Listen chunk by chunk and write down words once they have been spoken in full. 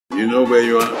You know where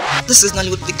you are? This is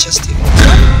Nollywood Pictures TV.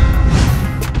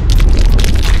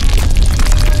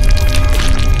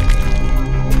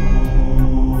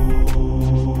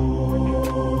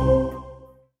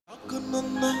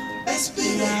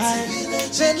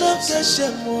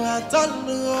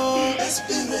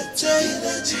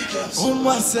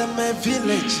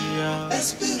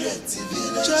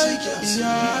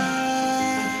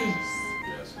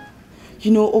 You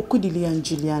know, Okudili and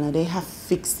Juliana, they have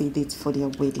fixed a date for their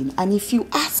wedding. And if you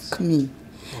ask me,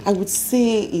 I would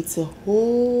say it's a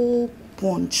whole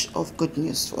bunch of good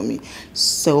news for me.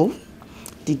 So,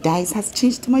 the dice has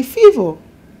changed to my favor.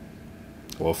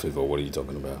 What favor? What are you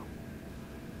talking about?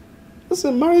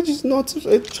 Listen, marriage is not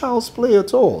a child's play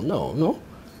at all. No, no.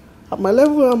 At my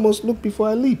level, I must look before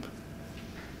I leap.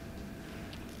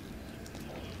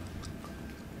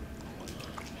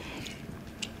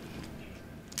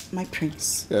 My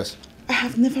prince. Yes. I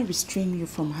have never restrained you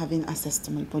from having access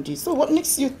to my body. So what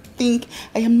makes you think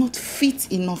I am not fit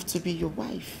enough to be your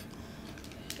wife?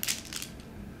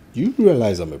 Do you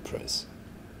realize I'm a prince?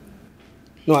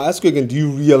 No, I ask you again, do you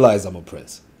realize I'm a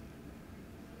prince?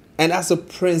 And as a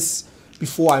prince,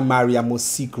 before I marry, I must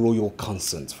seek royal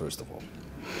consent, first of all.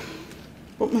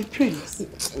 But my prince...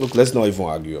 Look, let's not even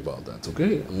argue about that,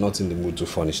 okay? I'm not in the mood to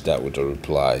furnish that with a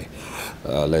reply.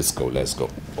 Let's go.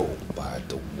 Oh, by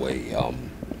the way,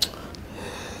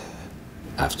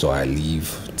 after I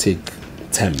leave, take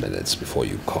 10 minutes before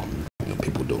you come. You know,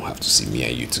 people don't have to see me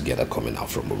and you together coming out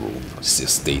from a room. It's a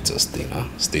status thing, huh?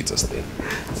 Status thing.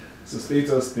 It's a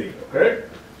status thing, okay?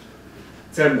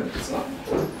 10 minutes, huh?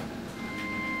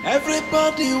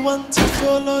 Everybody want to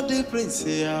follow the prince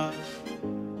here.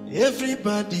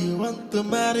 Everybody want to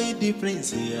marry the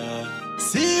prince here.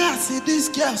 See, I see this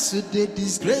girl, so they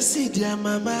disgrace their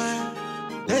mama.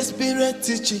 Desperate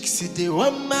chicks, they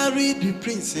want marry the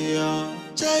prince here.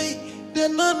 Jai, they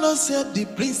no say the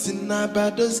prince in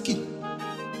Abadoski.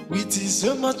 With his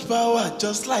so much power,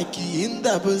 just like he in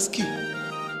the Boski.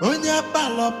 Onya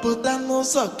palo potano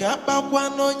soka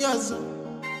pakwan onyazo.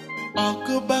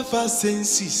 Okuba for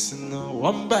senses, no,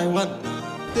 one by one.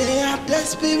 They are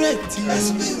desperate. Man,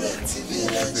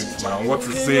 what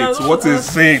is it? What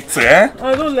is it, eh?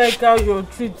 I don't like how you're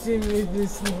treating me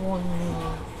this morning.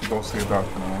 Don't say that,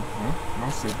 man.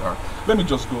 Don't say that. Let me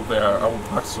just go there. I will be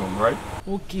back soon, right?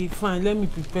 Okay, fine. Let me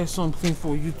prepare something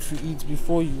for you to eat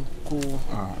before you go.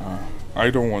 I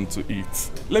don't want to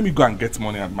eat. Let me go and get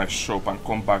money at my shop and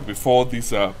come back before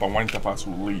these Pawani tapas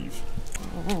will leave.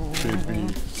 Baby.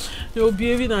 You're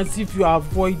behaving as if you're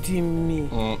avoiding me.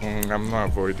 I'm not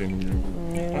avoiding you.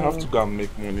 Yeah. I have to go and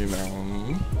make money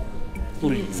now.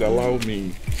 Please allow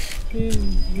me.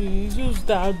 It's just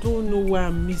that I don't know why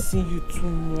I'm missing you too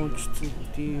much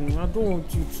today. I don't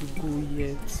want you to go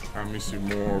yet. I miss you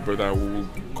more, but I will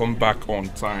come back on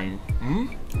time.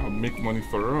 I'll make money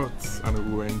for us and we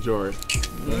will enjoy.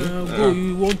 Go,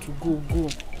 you want to go,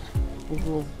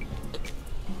 go.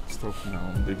 Stop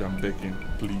now, baby, I'm begging.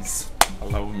 Please,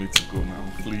 allow me to go now.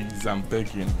 Please, I'm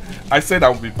begging. I said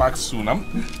I'll be back soon.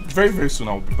 Very, very soon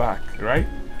I'll be back, right?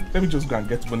 Let me just go and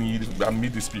get money and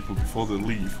meet these people before they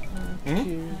leave.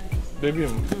 Okay. Baby,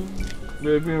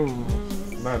 baby,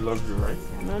 I love you, right?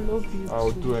 I love you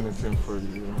I'll too. do anything for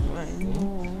you. I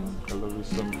know. I love you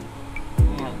so much.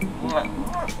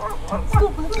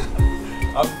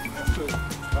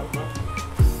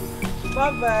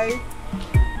 Bye-bye.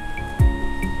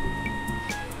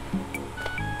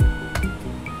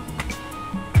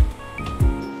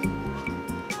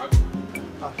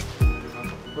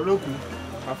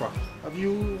 Have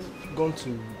you gone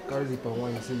to carry the power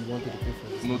and say you wanted to pay for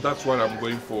it? No, that's what I'm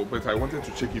going for, but I wanted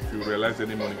to check if you realize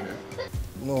any money here.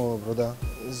 No, brother.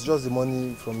 It's just the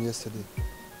money from yesterday.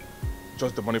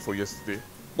 Just the money for yesterday?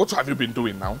 What have you been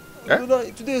doing now? Eh?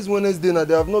 Brother, today is Wednesday now.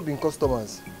 There have not been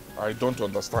customers. I don't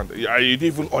understand. I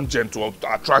even on gen to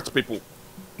attract people.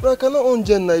 But I cannot on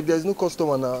gen now if there is no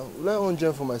customer now. Will I on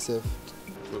gen for myself?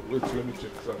 Wait, let me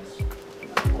check that.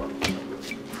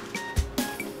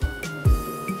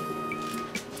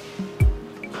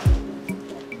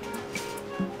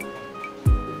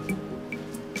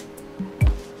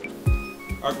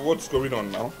 What's going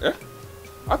on now? Eh?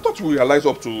 I thought we realized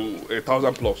up to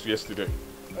 1,000 plus yesterday.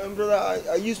 Brother,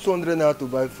 I used 200 naira to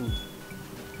buy food.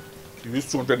 You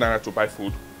used 200 naira to buy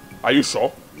food? Are you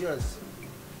sure? Yes.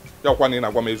 Or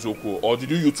did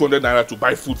you use 200 naira to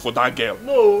buy food for that girl?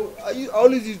 No, I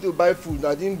always used to buy food.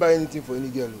 I didn't buy anything for any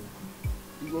girl.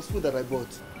 It was food that I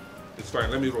bought. It's fine,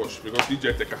 let me rush because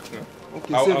DJ take Okay,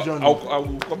 safe journey. I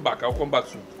will come back. I'll come back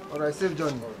soon. Alright, safe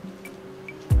journey.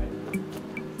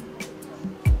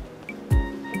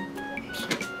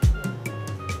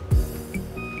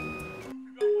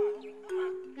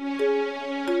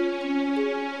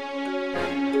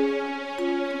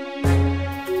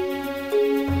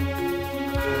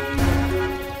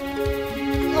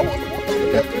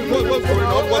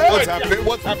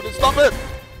 what's happening? Stop it!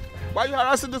 Why are you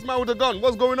harassing this man with a gun?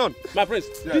 What's going on? My prince,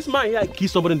 this man here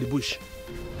killed somebody in the bush.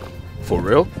 For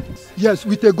real? Yes,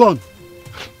 with a gun.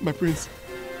 My prince,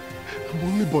 I'm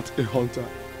only but a hunter.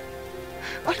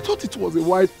 I thought it was a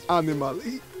wild animal.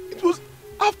 It was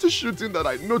after shooting that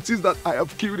I noticed that I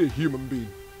have killed a human being.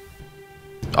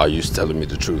 Are you telling me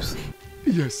the truth?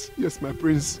 Yes, my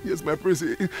prince. Yes, my prince.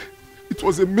 It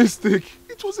was a mistake.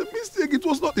 It was a mistake. It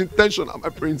was not intentional, my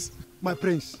prince. My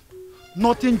prince,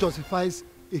 nothing justifies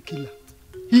a killer.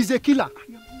 He's a killer.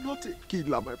 I am not a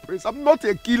killer, my prince. I'm not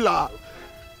a killer.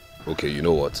 Okay, you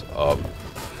know what?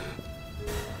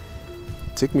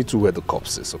 Take me to where the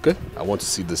cops is, okay? I want to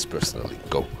see this personally.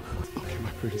 Go. Okay,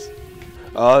 my prince.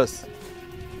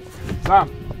 Sam,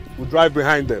 we'll drive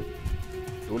behind them.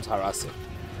 Don't harass him.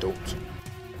 Don't.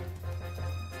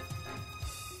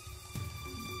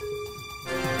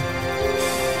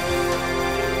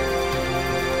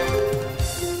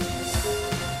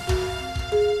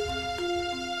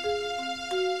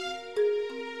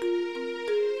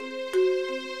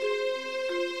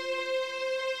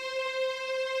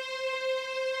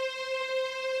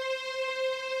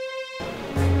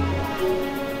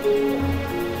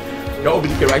 You're all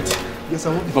Dikeh, right? Yes, I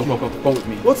want to. Come with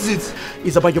me. What is it?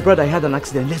 It's about your brother. He had an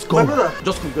accident. Let's go. My brother?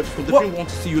 Just go. The What? king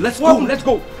wants to see you. Let's What? go. Let's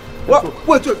go. What?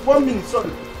 Wait, 1 minute, sorry.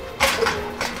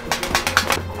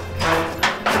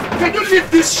 Can you leave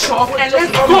this shop and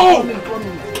let's One go? minute.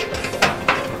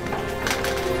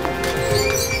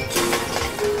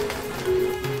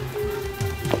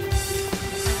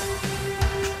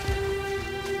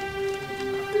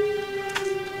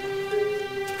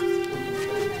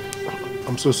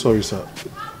 I'm so sorry, sir.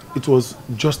 It was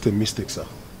just a mistake, sir.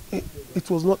 It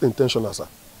was not intentional, sir.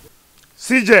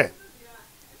 CJ,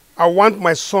 I want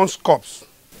my son's corpse.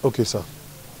 Okay, sir.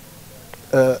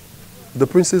 The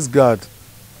prince's guard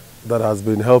that has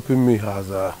been helping me has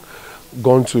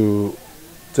gone to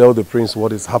tell the prince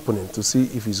what is happening to see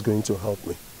if he's going to help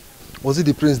me. Was it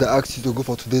the prince that asked you to go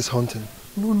for today's hunting?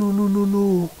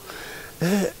 No.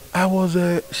 I was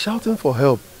shouting for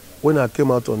help when I came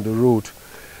out on the road.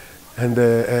 And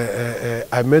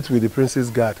I met with the prince's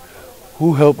guard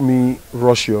who helped me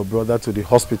rush your brother to the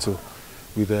hospital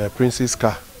with the prince's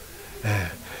car.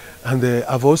 And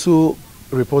I've also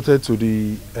reported to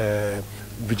the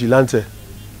vigilante.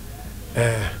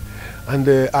 And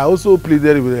I also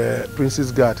pleaded with the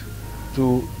prince's guard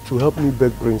to help me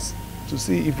beg Prince to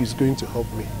see if he's going to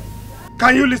help me.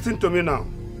 Can you listen to me now?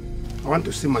 I want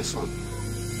to see my son.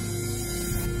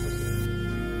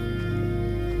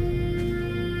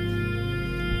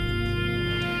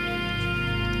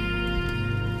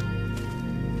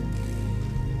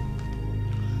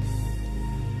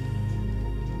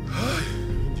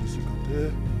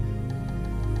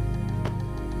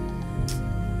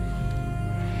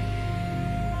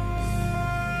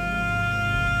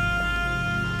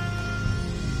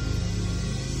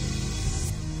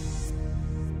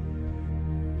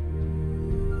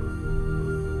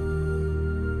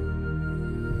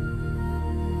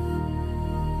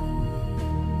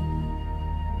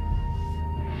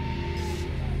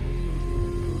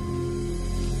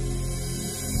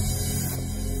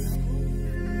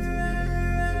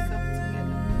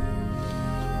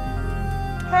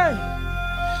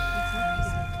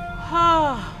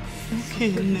 Okay,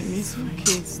 it's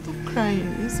okay. Stop crying.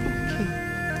 It's okay.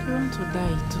 You want to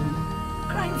die too?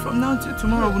 Crying from now till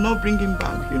tomorrow will not bring him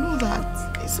back. You know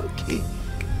that. It's okay.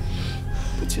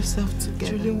 Put yourself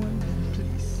together. Julie,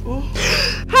 please. Oh.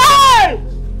 Hey!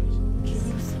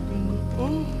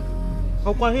 Oh.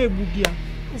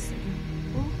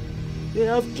 They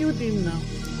have killed him now.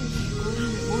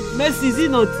 Mercy, is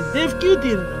it not? They've killed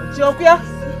him. Chiokia.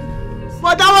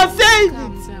 But I was saying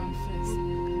it.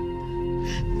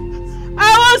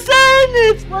 I was saying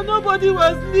it, but nobody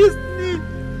was listening.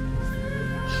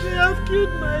 They have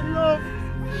killed my love.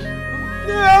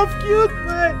 They have killed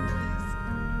my...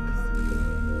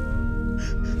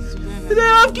 They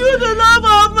have killed the love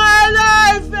of my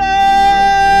life.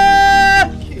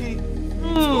 Okay.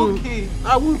 Okay.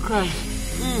 I won't cry.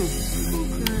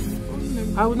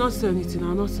 I will not say anything. I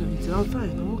will not say anything. I'm fine.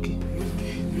 I'm okay.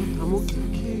 I'm okay.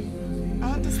 I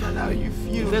understand how you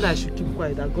feel. You said I should keep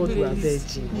quiet, that God will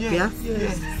avenge him. Yes. Okay?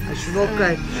 Yes. I should not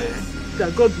cry.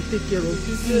 That God will take care of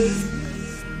this. Yes.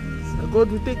 That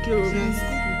God will take care of Yes. this.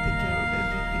 God will take care of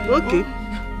everything. Okay.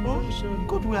 Oh,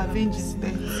 God will avenge his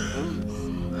death.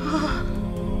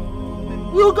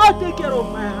 Will God take care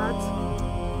of my heart?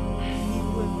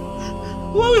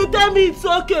 Who will tell me it's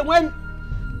okay when...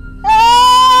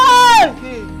 Hey!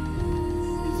 Okay.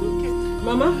 It's okay.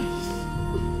 Mama,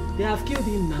 they have killed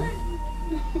him now.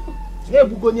 Hey,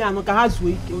 Bugoni, I'm not going to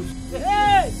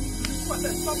Hey!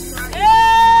 Stop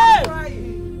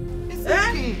crying. It's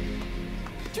okay.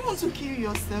 Do you want to kill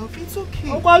yourself? It's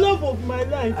okay. Oh, my love of my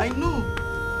life. I know.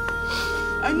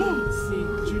 See,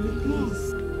 Julie,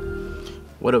 please.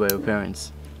 What about your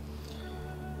parents?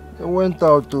 They went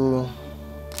out to...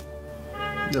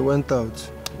 They're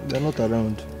not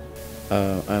around.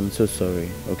 I'm so sorry,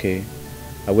 okay?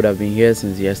 I would have been here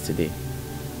since yesterday.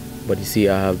 But you see,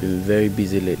 I have been very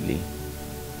busy lately.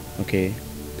 Okay?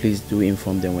 Please do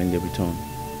inform them when they return.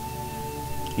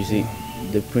 You see,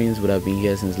 the prince would have been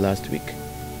here since last week.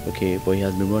 Okay? But he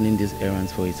has been running these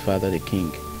errands for his father, the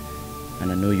king.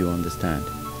 And I know you understand.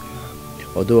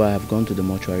 Although I have gone to the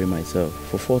mortuary myself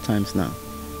for 4 times now.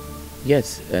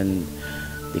 Yes, and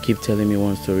they keep telling me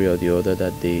one story or the other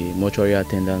that the mortuary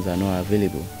attendants are not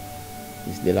available.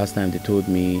 It's the last time they told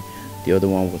me the other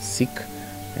one was sick,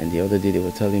 and the other day they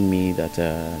were telling me that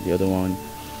the other one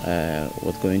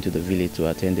was going to the village to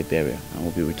attend the burial and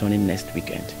will be returning next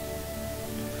weekend.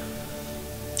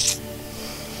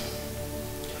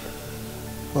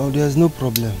 Well, there's no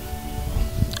problem.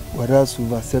 Whereas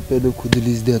we've accepted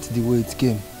Okuduli's death the way it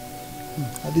came.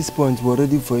 At this point, we're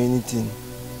ready for anything.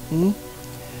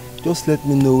 Just let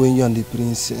me know when you and the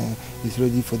prince is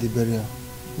ready for the burial.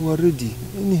 We're ready.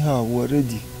 Anyhow, we're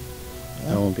ready.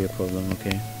 That won't be a problem,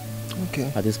 okay?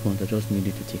 Okay. At this point, I just need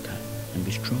you to take her and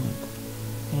be strong.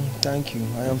 Thank you.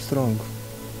 I am strong.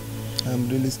 I am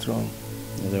really strong.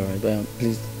 That's alright, but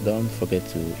please don't forget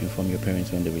to inform your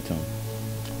parents when they return.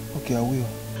 Okay, I will.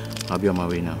 I'll be on my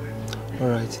way now.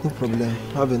 Alright, no problem.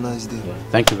 Have a nice day. Yeah.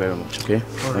 Thank you very much, okay?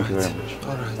 Alright. Thank you very much.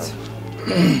 Alright.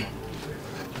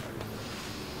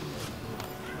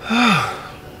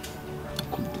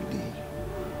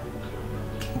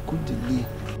 Okudili.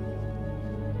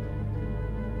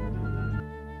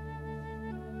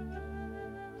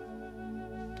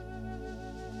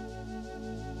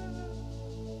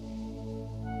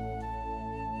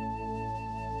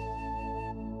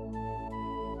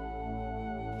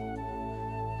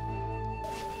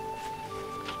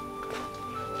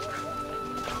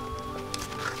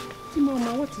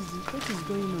 Mama, what is it? What is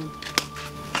going on?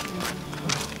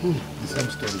 The same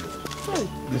story. Hey,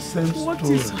 The same story. what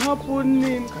is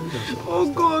happening?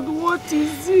 Oh God, what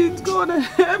is it? God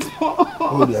help us.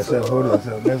 Hold yourself, hold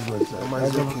yourself. Let's go inside. Mama,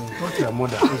 it's okay. What's your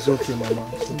mother? It's okay, Mama.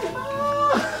 It's okay.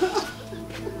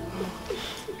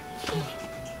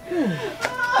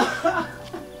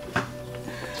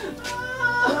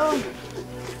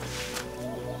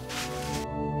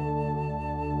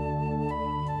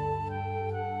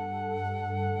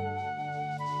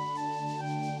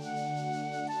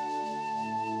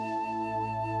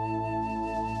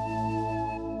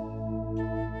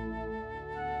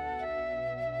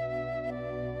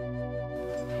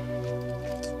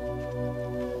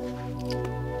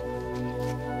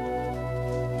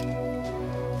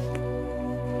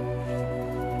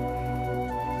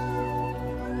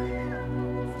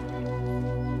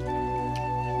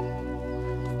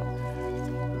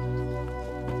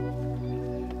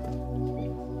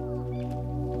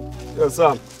 Yes,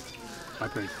 Sam. My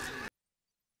prince.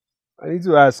 I need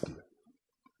to ask you,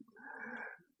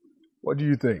 what do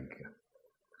you think?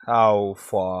 How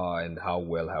far and how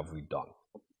well have we done?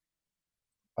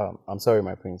 I'm sorry,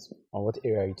 my prince. On what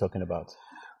area are you talking about?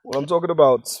 Well, I'm talking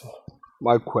about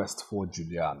my quest for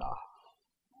Juliana.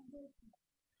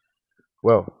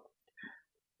 Well,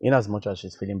 in as much as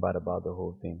she's feeling bad about the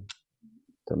whole thing,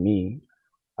 to me,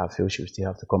 I feel she'll still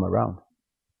have to come around.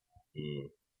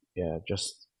 Yeah,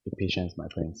 just be patient, my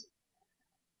prince.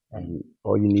 And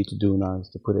all you need to do now is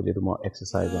to put a little more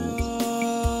exercise on it.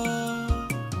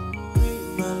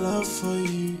 My love for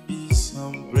you is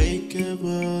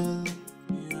unbreakable.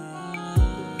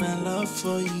 My love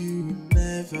for you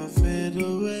never fade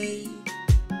away.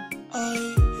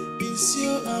 It's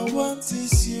you I want,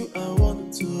 it's you I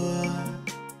want to have.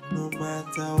 No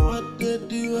matter what they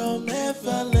do, I'll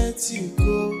never let you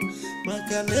go.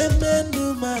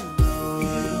 Makaneme man now.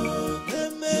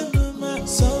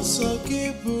 So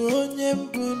kibu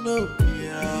onyembu no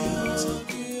pia.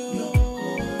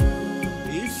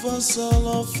 If I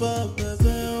saw for baby,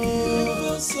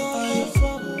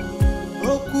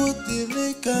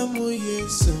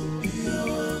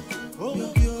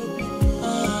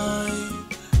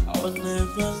 I'll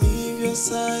never leave your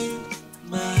side.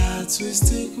 My heart will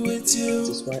stick with you. This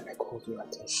is why I called your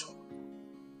attention.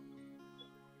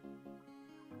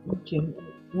 Okay,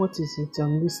 what is it?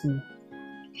 I'm listening.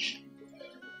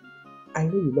 I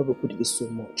know you love Okudili so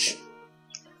much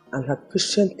and have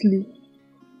patiently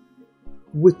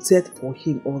waited for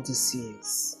him all these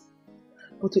years.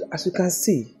 But as you can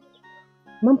see,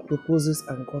 Man proposes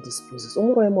and God disposes. So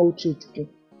what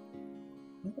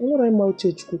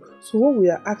we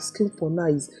are asking for now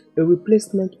is a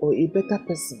replacement or a better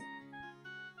person.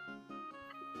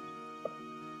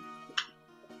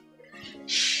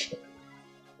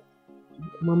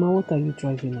 Mama, what are you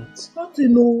driving at?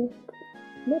 Nothing, no.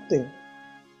 Nothing.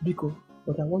 Biko,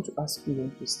 but I want to ask you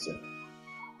one question.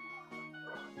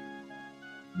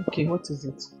 Okay, what is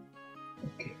it?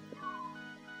 Okay.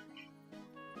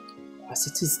 As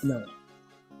it is now,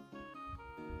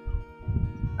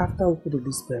 after we put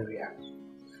this barrier,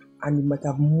 and you might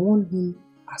have mourned him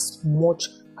as much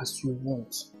as you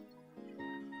want,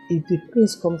 if the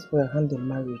prince comes for your hand in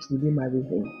marriage, will you marry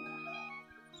him?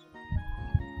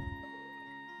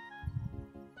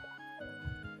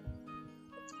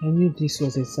 I knew this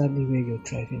was exactly where you're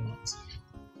driving at.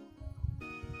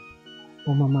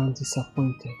 Oh, Mama, I'm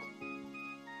disappointed.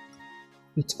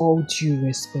 With all due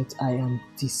respect, I am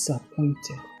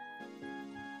disappointed.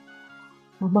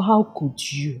 Mama, how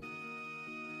could you?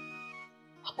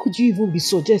 How could you even be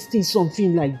suggesting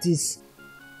something like this?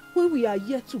 When we are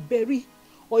yet to bury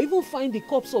or even find the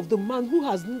corpse of the man who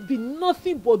has been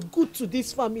nothing but good to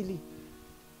this family.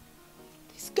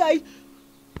 This guy,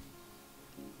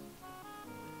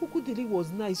 Okudili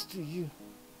was nice to you.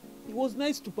 He was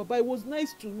nice to Papa, he was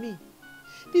nice to me.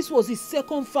 This was his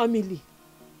second family.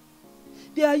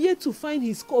 They are yet to find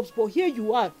his corpse, but here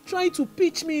you are, trying to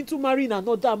pitch me into marrying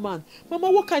another man.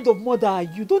 Mama, what kind of mother are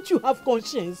you? Don't you have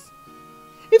conscience?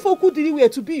 If Okudili were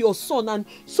to be your son and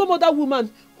some other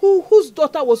woman whose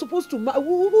daughter was supposed to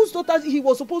whose daughter he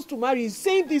was supposed to marry is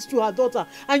saying this to her daughter,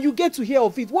 and you get to hear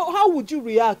of it, how would you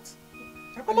react?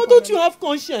 Mama, don't you have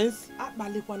conscience? I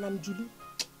want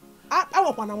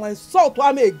to insult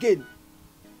me again.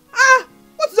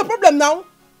 What's the problem now?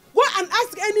 Go and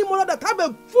ask any mother that have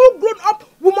a full-grown-up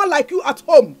woman like you at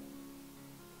home.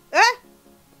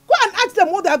 Go and ask them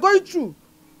what they are going through.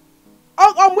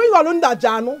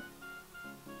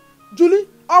 Julie,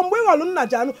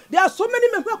 there are so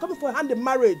many men who are coming for a hand in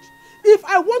marriage. If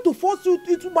I want to force you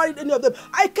to marry any of them,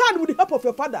 I can with the help of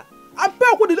your father. I'm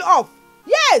paying it off.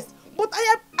 Yes, but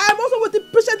I am also waiting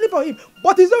patiently for him.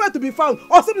 But he's nowhere to be found.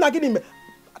 Or something like him.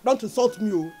 Don't insult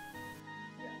me.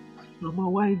 Mama,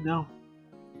 why now?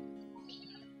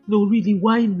 No, really,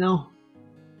 why now?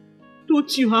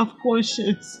 Don't you have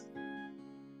conscience?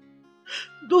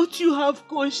 Don't you have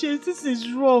conscience? This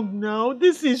is wrong now.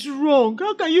 This is wrong.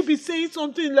 How can you be saying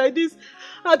something like this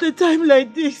at a time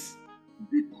like this?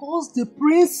 Because the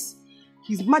prince,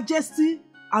 his majesty,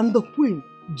 and the queen,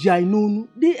 Jainonu,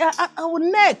 they are at our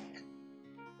neck.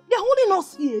 They are holding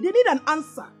us here. They need an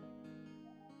answer.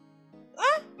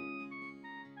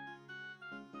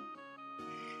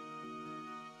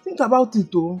 Think about it,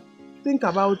 though. Think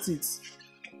about it.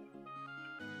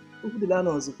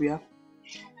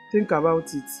 Think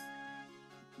about it.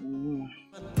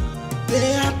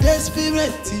 They are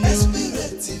desperate,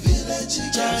 village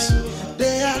girls.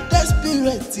 They are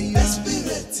desperate,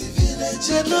 village.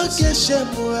 They no get shame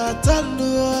at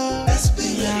all.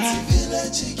 Desperate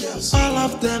village girls. All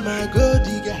of them are gold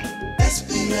digger.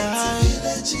 Desperate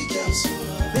village girls.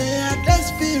 They are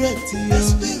desperate,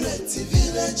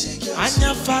 village girls.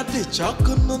 Anya fadi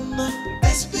chokununa.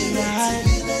 Desperate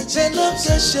village. They no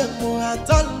get shame at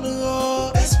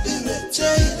all. Desperate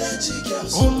village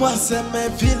girls. Umaseme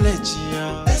village.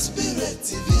 Desperate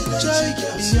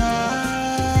village girls.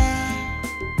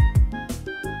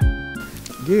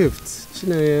 Gift,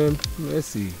 Chinayem,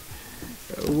 Mercy,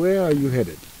 where are you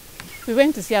headed? We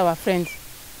went to see our friend,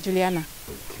 Juliana.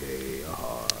 Okay,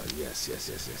 yes.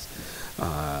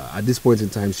 At this point in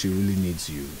time, she really needs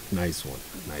you. Nice one.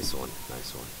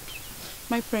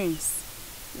 My friends,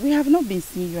 we have not been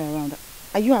seeing you around.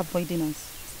 Are you avoiding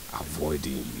us?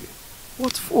 Avoiding you?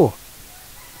 What for?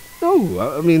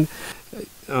 No, I mean,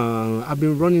 I've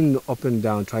been running up and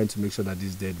down trying to make sure that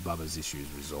this dead Baba's issue is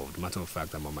resolved. Matter of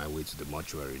fact, I'm on my way to the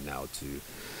mortuary now to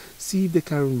see if they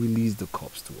can release the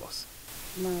corpse to us.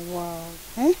 Wow.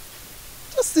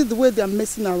 Just see the way they're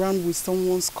messing around with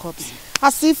someone's corpse.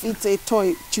 As if it's a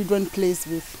toy children plays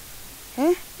with.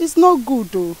 It's not good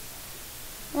though.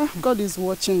 God is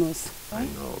watching us. I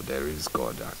know, there is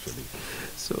God actually.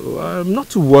 So, not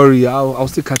to worry, I'll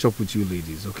still catch up with you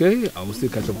ladies, okay? I will still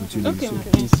catch up with you ladies. Okay, so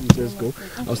please, just go.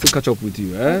 I'll still catch up with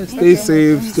you, Stay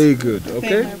safe, stay good,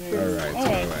 okay?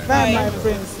 Alright. Bye, my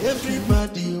friends.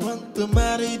 Everybody want to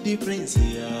marry the prince,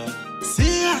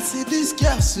 See, I see this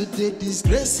girl, so they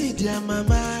disgrace their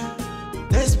mama.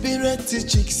 Desperate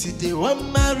chicks, they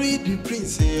want marry the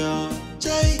prince,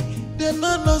 Jai, they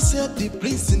no say the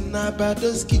prince in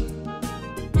Abadoski.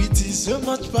 With so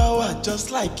much power, just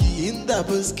like in the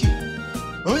Boski.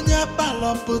 Onya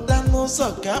palopota no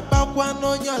soka bakwa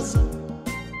no nyozo.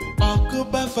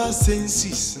 Okuba for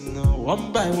senses no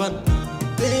one by one.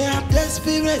 They are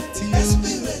desperate,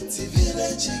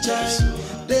 village guys.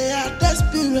 They are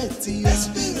desperate,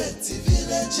 village.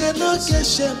 They no get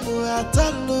shame at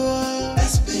all.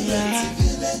 Desperate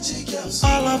village girls.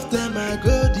 All of them are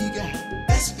gold digger.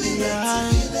 Desperate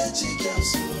village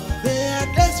girls. They are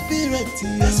desperate,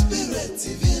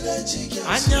 village girls.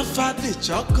 Anya fadi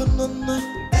chokonono.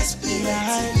 Desperate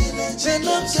village. They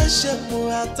no get shame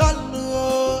at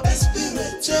all.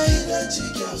 Desperate village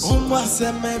girls. So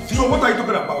what are you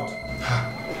talking about?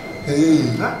 Hey.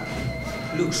 Huh?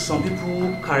 Look, some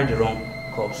people carry the wrong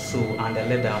cups, so and they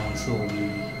let that one, so we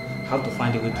have to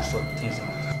find a way to sort things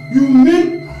out. You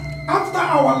mean after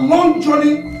our long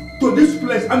journey to this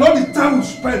place and all the time we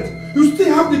spent, you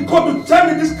still have the call to tell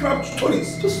me these crap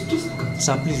stories? Just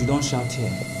Sir, please, you don't shout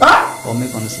here. Huh? Or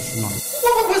make unnecessary noise.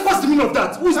 What's the meaning of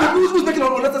that? Who's making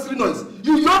unnecessary noise?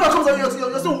 You know that comes and you're still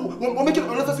making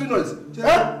unnecessary noise.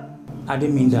 Huh? I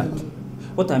didn't mean that.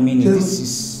 What I mean is this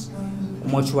is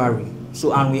mortuary.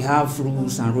 So, and we have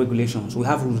rules and regulations. We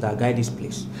have rules that guide this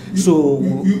place. So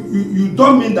you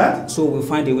don't mean that? So we'll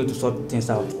find a way to sort things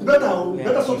out.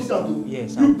 Better sort it out.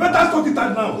 Yes. You better sort it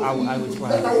out now. I will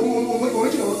try. I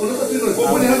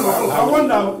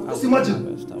wonder. Just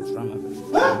imagine.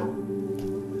 Huh?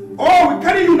 Oh, we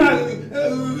carry you now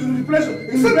in replace.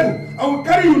 I will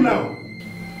carry you now.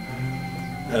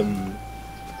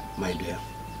 My dear,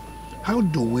 how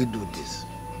do we do this?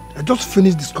 I just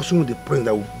finished discussing with the prince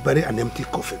that will bury an empty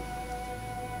coffin.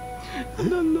 I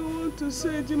don't know what to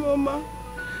say, Mama.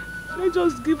 I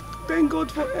just thank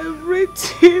God for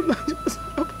everything.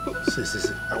 See,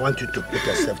 I want you to put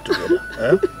yourself together.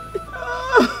 Eh?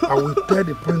 I will tell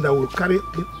the prince that will carry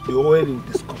the oil we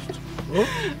discussed.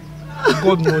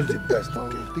 God knows the best.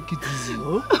 Okay? Take it easy.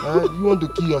 You want to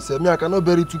kill yourself? Me, I cannot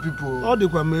bury two people.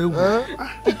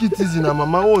 Take it easy now,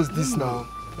 Mama. What's this now?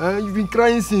 You've been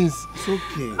crying since. It's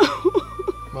okay.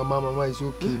 Mama, it's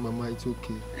okay. Mama, it's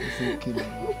okay. It's okay,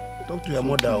 Mama. Talk to your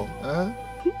mother.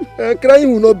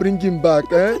 Crying will not bring him back.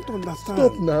 I don't understand.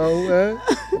 Stop now.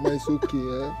 Mama, it's okay.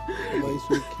 Mama, it's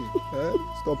okay.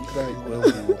 Stop crying.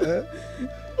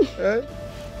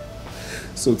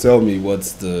 So tell me,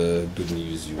 what's the good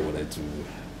news you wanted to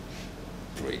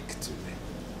break to me?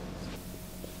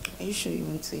 Are you sure you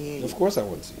want to hear? Of course I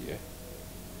want to hear.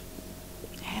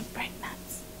 I am pregnant.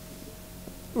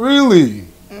 Really?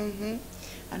 Mm-hmm.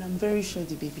 And I'm very sure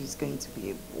the baby is going to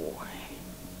be a boy.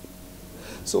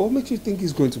 So what makes you think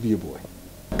he's going to be a boy?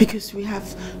 Because we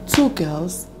have 2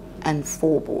 girls and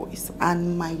 4 boys.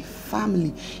 And my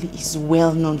family is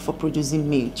well known for producing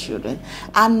male children.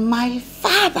 And my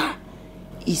father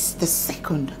is the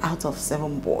 2nd out of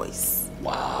 7 boys.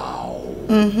 Wow.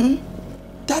 Mm-hmm.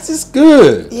 That is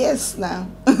good. Yes, now.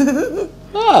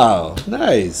 Wow,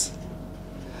 nice.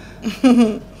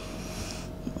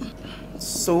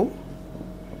 So?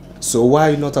 So why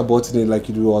are you not aborting it like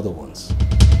you do other ones?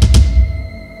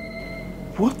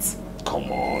 What?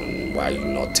 Come on, why are you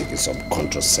not taking some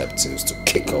contraceptives to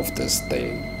kick off this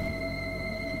thing?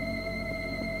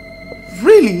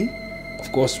 Really?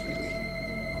 Of course, really.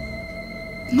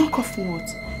 Knock off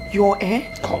what? Your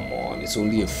hair? Come on, it's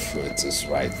only a fetus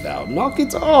right now. Knock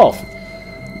it off.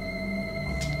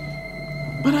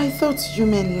 But I thought you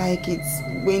men like it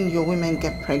when your women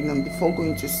get pregnant before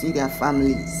going to see their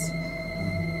families.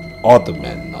 Other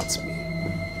men, not me.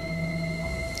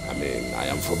 I mean, I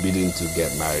am forbidden to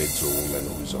get married to a woman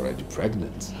who is already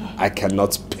pregnant. I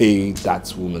cannot pay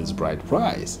that woman's bride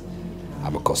price.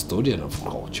 I'm a custodian of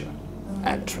culture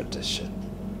and tradition.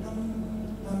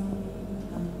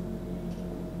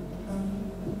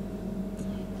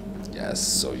 Yes,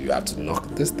 so you have to knock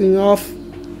this thing off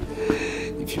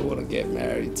if you want to get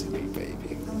married to me,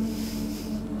 baby.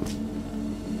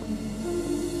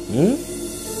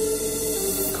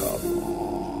 Come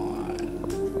on.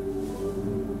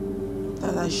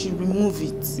 That I should remove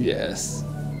it? Yes,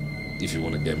 if you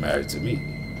want to get married to me.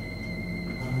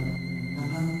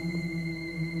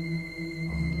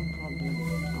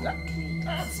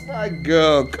 That's my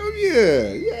girl. Come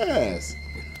here. Yes.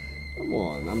 Come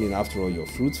on. I mean, after all, you're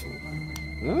fruitful.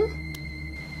 Huh?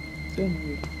 Don't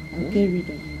worry. I'll get rid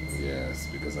of it. Yes,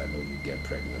 because I know you get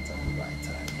pregnant at the right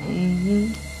time.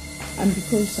 Mm-hmm. And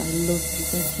because I love you,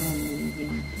 that's why I'm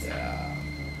leaving it. Yeah.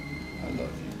 I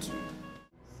love you too.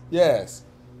 Yes.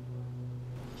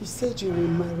 You said you will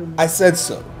marry me. I said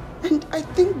so. And I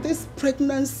think this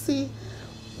pregnancy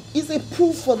is a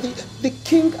proof for the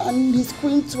king and his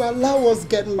queen to allow us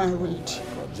get married.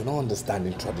 God, you're not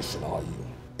understanding tradition, are you?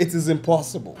 It is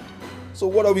impossible. So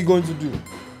what are we going to do?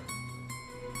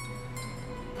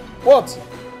 What?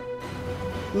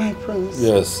 My prince.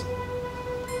 Yes.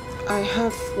 I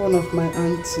have one of my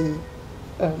auntie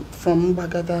from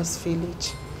Bagada's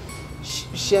village.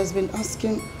 She has been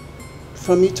asking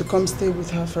for me to come stay with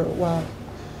her for a while.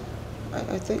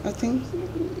 I think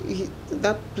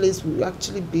that place will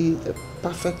actually be the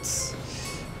perfect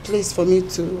place for me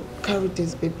to carry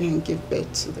this baby and give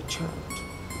birth to the child.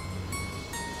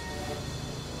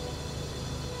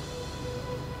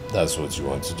 That's what you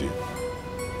want to do?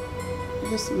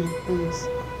 Yes, my prince.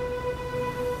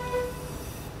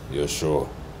 You're sure?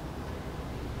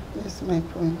 Yes, my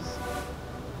prince.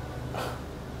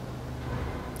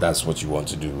 That's what you want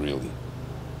to do, really?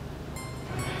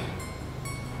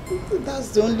 That's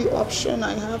the only option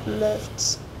I have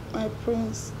left, my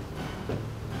prince.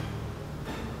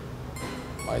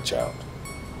 My child.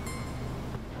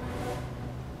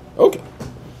 Okay.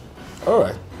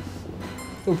 Alright.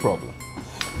 No problem.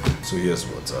 So here's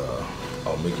what,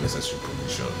 I'll make necessary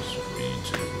provisions for you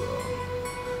to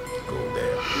go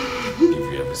there.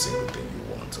 Give you every single thing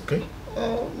you want, okay?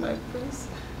 Oh, my prince.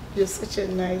 You're such a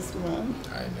nice man.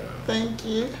 I know. Thank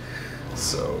you.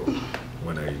 So,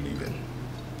 when are you leaving?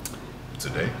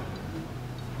 Today?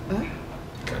 Huh?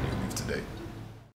 Can you leave today?